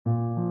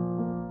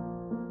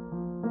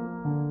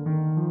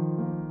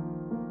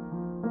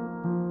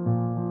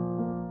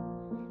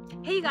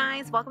Hey you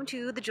guys, welcome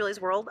to the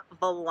Julie's World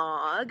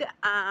vlog.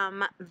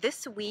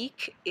 This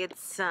week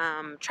it's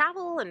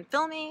travel and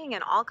filming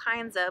and all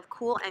kinds of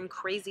cool and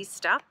crazy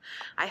stuff.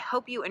 I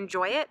hope you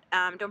enjoy it.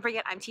 Don't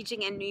forget I'm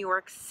teaching in New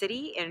York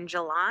City in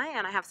July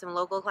and I have some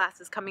local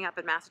classes coming up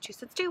in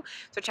Massachusetts too,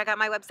 so check out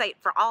my website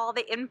for all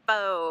the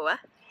info.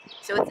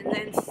 So it's an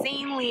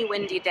insanely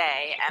windy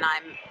day and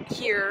I'm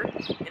here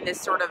in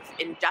this sort of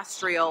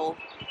industrial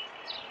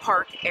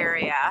park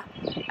area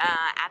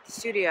at the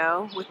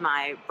studio with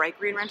my bright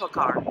green rental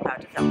car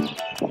about to film.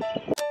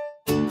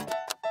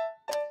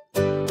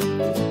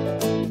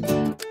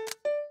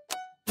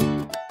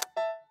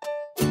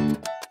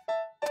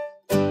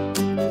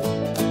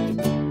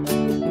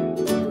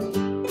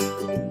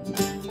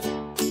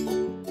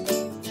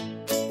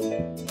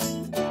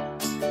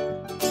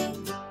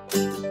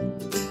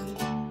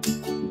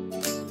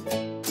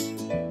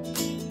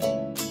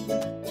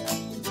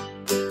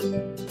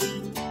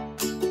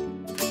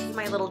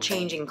 My little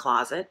changing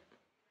closet.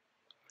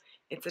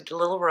 It's a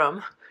little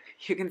room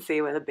you can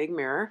see with a big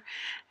mirror,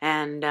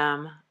 and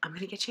I'm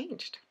gonna get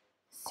changed.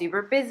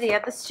 Super busy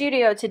at the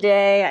studio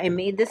today. I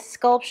made this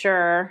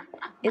sculpture.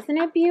 Isn't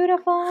it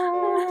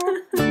beautiful?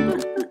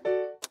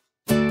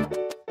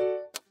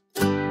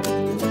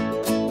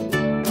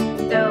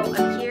 So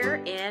I'm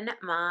here in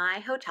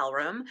my hotel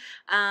room.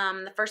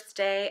 The first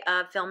day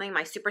of filming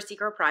my super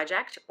secret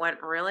project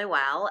went really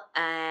well,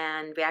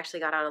 and we actually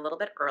got out a little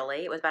bit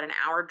early. It was about an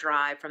hour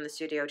drive from the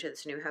studio to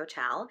this new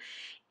hotel.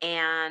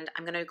 And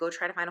I'm gonna go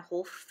try to find a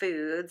Whole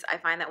Foods. I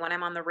find that when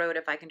I'm on the road,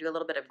 if I can do a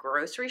little bit of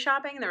grocery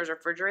shopping, there's a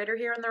refrigerator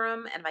here in the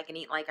room, and if I can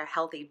eat like a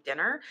healthy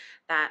dinner,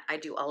 that I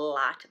do a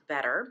lot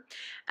better.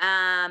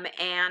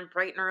 And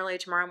bright and early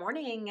tomorrow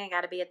morning, I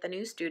gotta be at the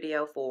new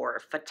studio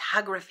for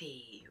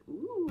photography.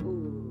 Ooh.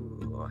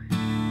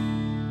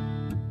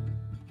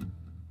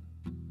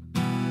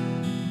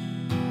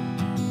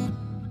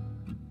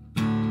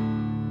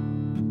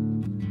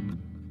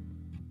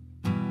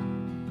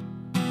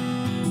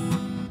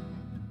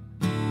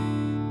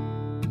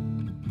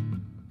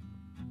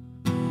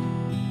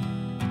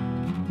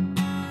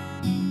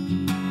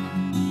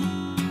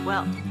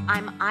 Well,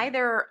 I'm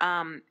either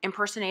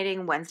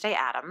impersonating Wednesday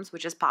Addams,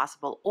 which is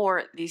possible,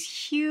 or these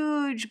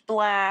huge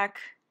black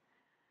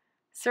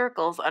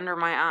circles under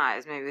my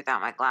eyes. Maybe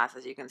without my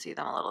glasses you can see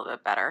them a little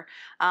bit better.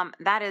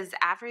 That is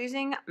after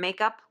using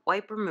makeup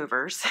wipe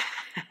removers,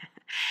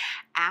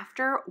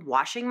 after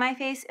washing my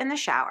face in the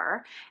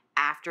shower,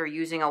 after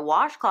using a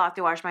washcloth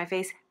to wash my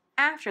face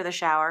after the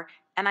shower,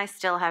 and I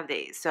still have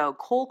these. So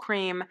cold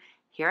cream,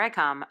 here I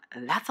come.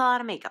 That's a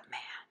lot of makeup,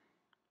 man.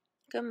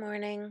 Good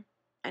morning.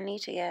 I need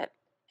to get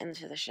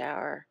into the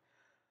shower,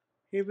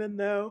 even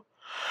though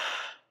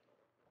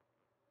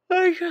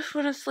I just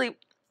want to sleep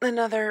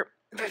another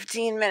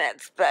 15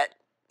 minutes, but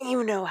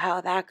you know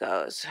how that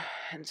goes.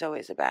 It's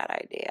always a bad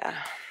idea.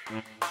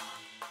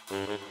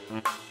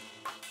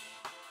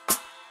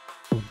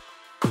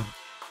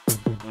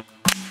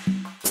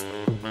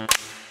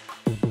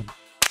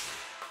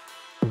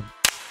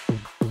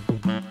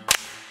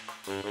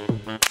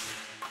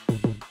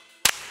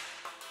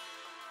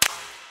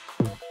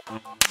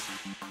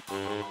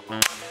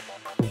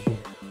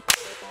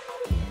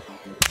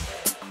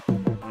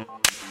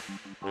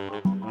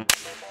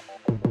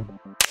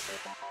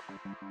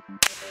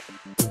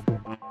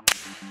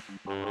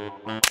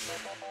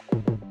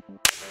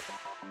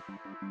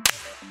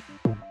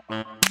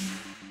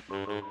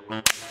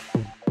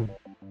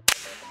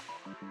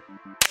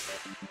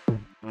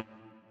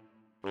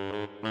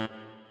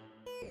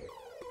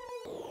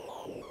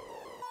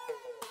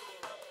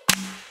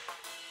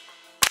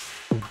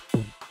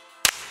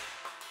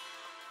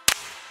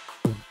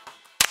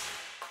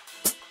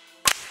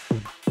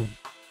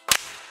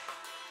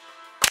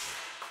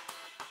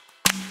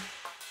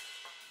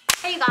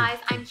 Hey guys,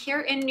 I'm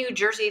here in New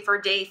Jersey for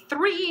day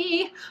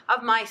 3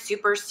 of my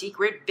super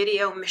secret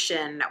video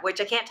mission,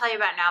 which I can't tell you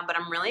about now, but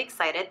I'm really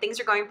excited. Things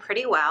are going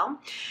pretty well.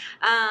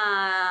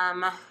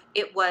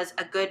 It was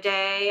a good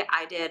day.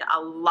 I did a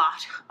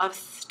lot of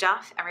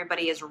stuff.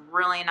 Everybody is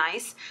really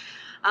nice.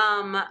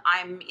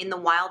 I'm in the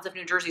wilds of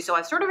New Jersey, so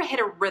I've sort of hit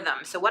a rhythm.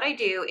 So what I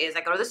do is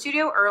I go to the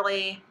studio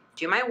early,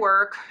 do my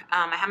work.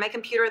 I have my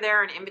computer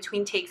there, and in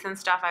between takes and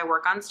stuff, I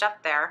work on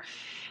stuff there.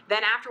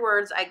 Then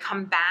afterwards, I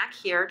come back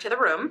here to the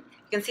room.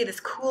 You can see this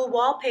cool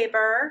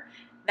wallpaper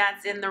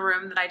that's in the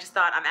room that I just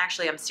thought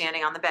I'm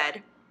standing on the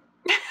bed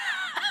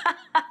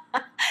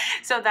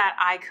so that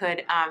I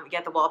could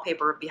get the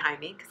wallpaper behind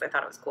me because I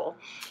thought it was cool.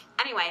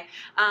 Anyway,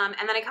 and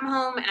then I come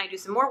home and I do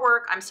some more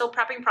work. I'm still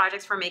prepping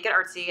projects for Make It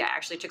Artsy. I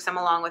actually took some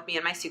along with me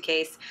in my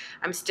suitcase.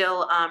 I'm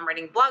still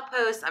writing blog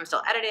posts. I'm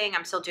still editing.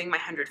 I'm still doing my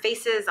 100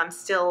 faces. I'm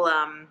still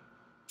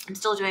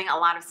doing a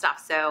lot of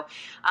stuff. So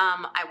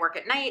I work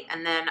at night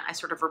and then I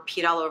sort of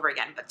repeat all over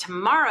again. But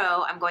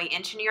tomorrow I'm going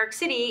into New York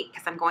City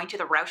because I'm going to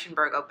the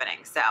Rauschenberg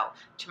opening. So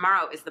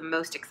tomorrow is the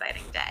most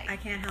exciting day. I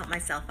can't help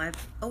myself. I've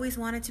always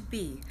wanted to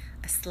be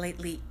a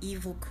slightly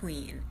evil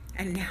queen,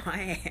 and now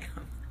I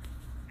am.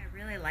 I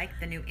really like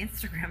the new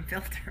Instagram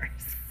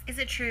filters. Is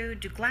it true?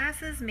 Do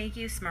glasses make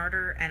you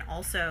smarter? And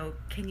also,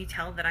 can you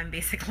tell that I'm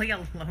basically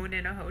alone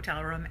in a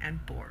hotel room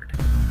and bored?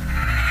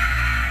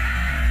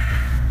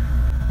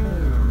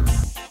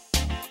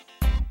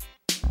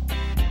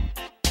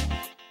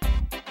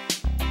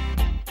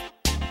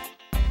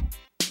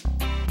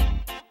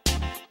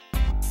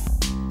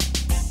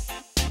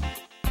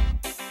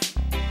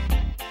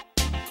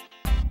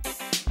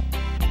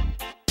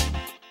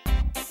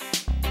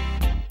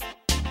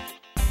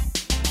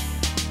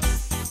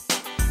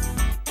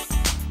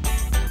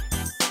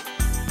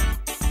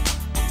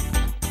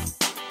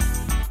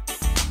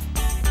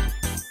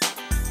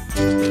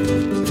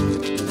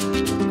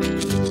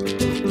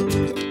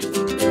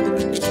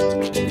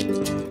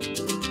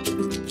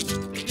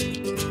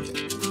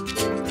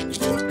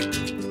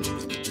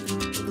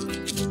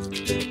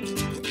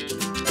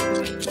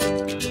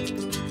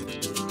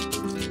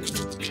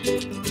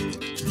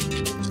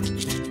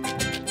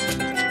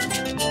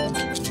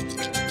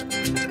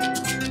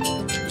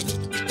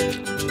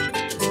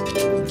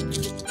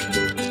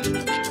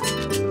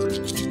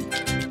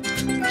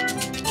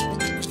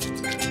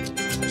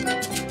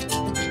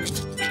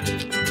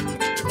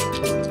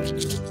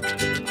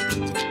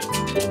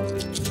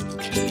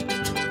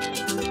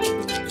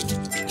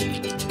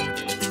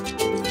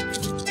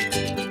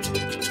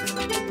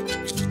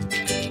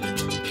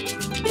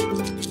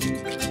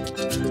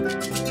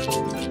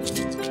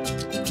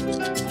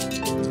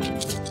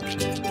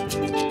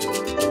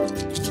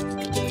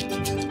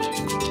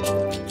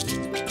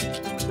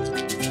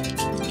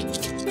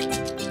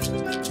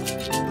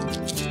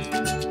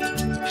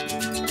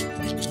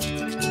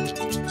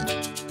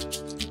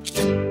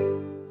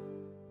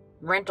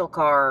 Rental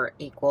car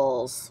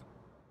equals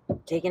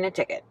taking a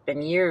ticket.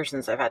 Been years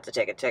since I've had to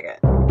take a ticket.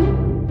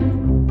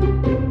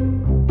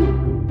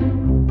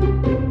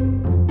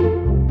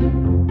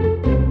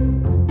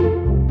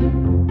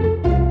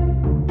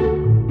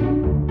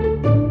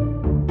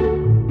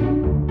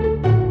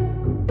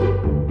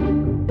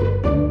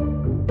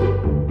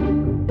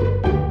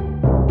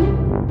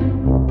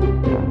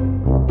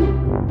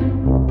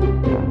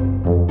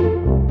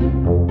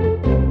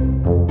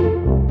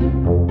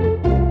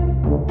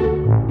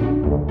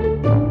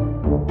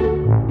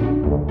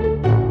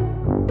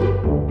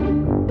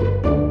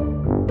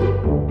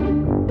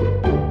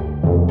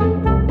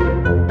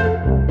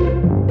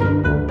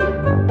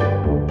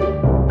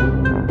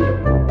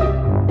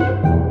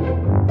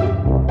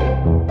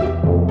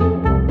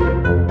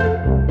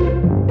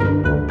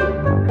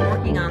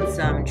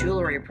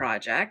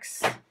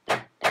 Projects,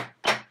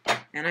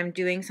 and I'm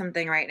doing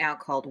something right now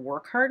called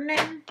work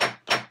hardening,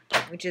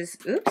 which is,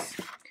 oops,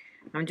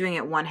 I'm doing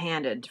it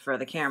one-handed for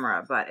the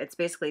camera, but it's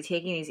basically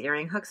taking these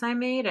earring hooks I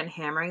made and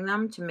hammering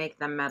them to make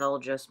the metal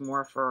just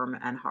more firm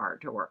and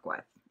hard to work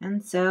with.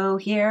 And so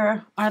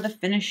here are the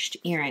finished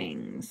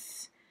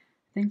earrings.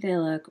 I think they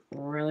look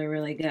really,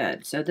 really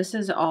good. So this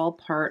is all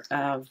part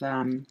of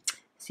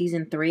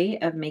season 3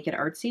 of Make It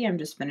Artsy. I'm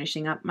just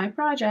finishing up my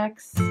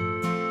projects.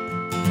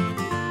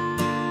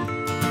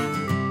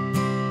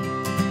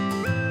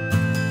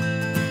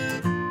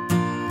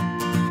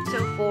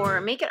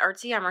 For Make It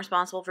Artsy, I'm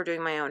responsible for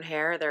doing my own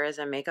hair. There is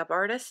a makeup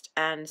artist,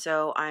 and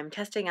so I'm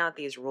testing out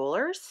these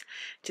rollers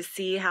to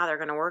see how they're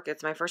going to work.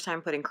 It's my first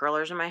time putting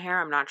curlers in my hair.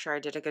 I'm not sure I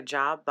did a good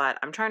job, but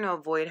I'm trying to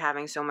avoid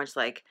having so much,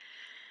 like,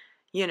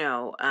 you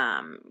know,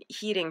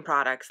 heating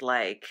products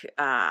like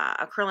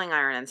a curling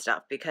iron and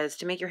stuff, because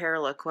to make your hair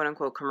look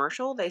quote-unquote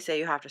commercial, they say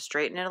you have to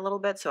straighten it a little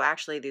bit. So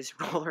actually these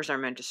rollers are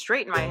meant to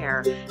straighten my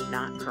hair,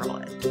 not curl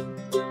it.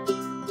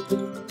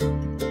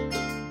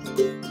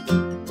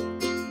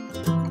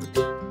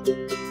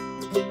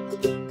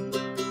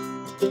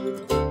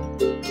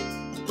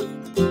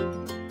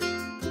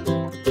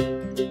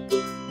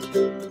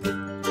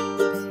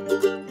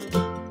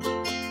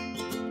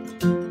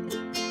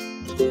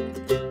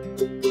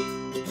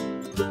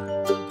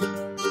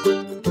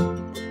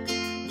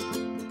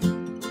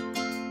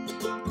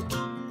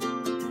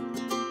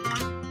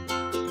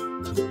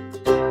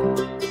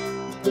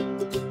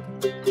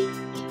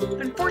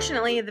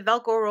 Unfortunately, the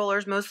Velcro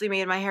rollers mostly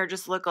made my hair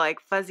just look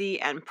like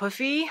fuzzy and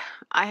puffy.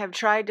 I have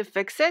tried to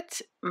fix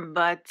it,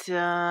 but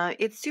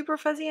it's super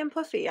fuzzy and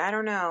puffy. I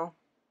don't know.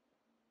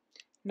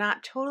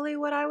 Not totally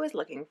what I was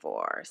looking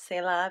for.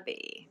 C'est la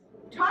vie.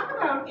 Talk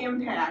about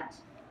impact.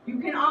 You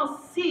can all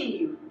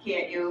see,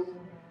 can't you,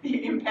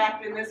 the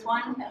impact in this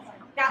one?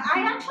 Now,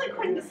 I actually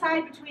couldn't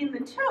decide between the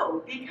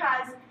two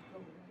because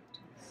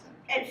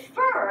at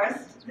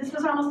first, this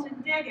was almost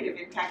a negative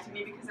impact to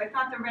me because I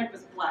thought the red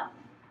was blood.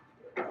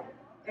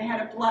 They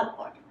had a blood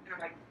look. And I'm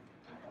like,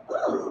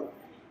 ooh.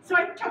 So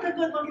I took a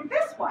good look at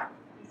this one.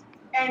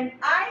 And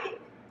I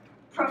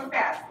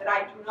profess that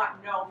I do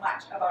not know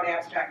much about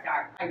abstract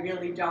art. I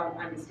really don't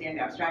understand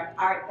abstract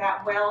art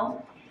that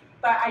well.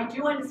 But I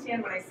do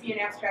understand when I see an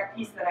abstract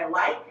piece that I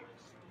like.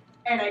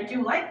 And I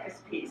do like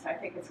this piece. I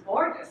think it's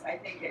gorgeous. I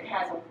think it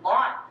has a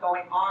lot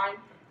going on.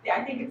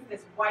 I think it's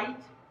this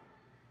white.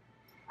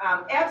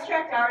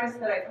 Abstract artists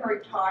that I've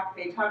heard talk,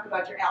 they talk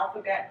about your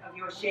alphabet of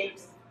your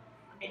shapes.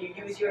 and you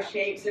use your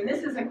shapes. And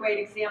this is a great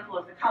example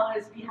of the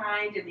colors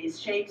behind and these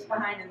shapes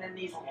behind and then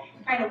these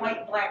kind of white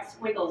and black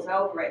squiggles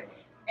over it.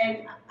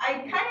 And I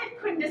kind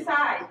of couldn't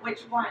decide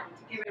which one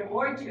to give an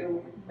award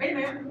to. Wait a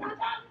minute, not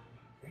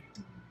that.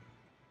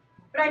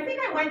 But I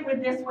think I went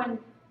with this one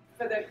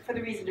for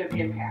the reason of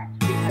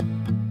impact.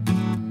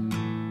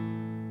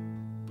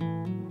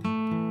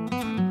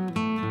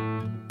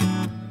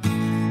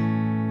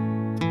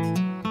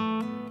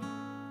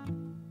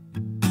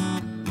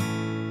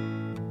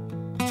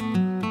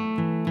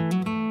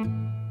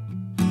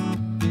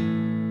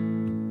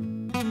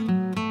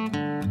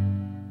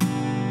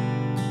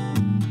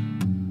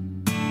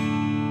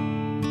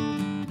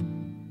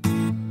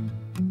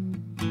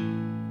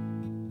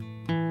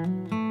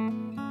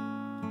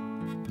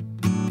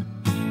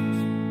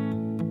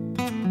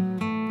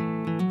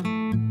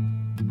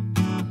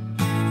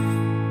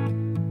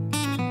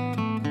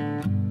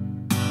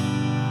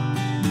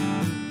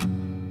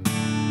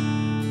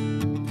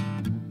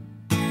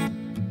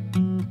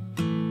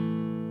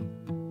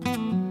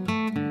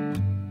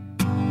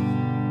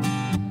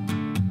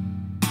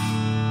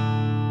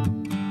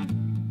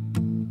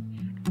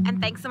 And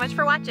thanks so much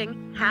for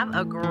watching. Have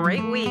a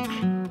great week.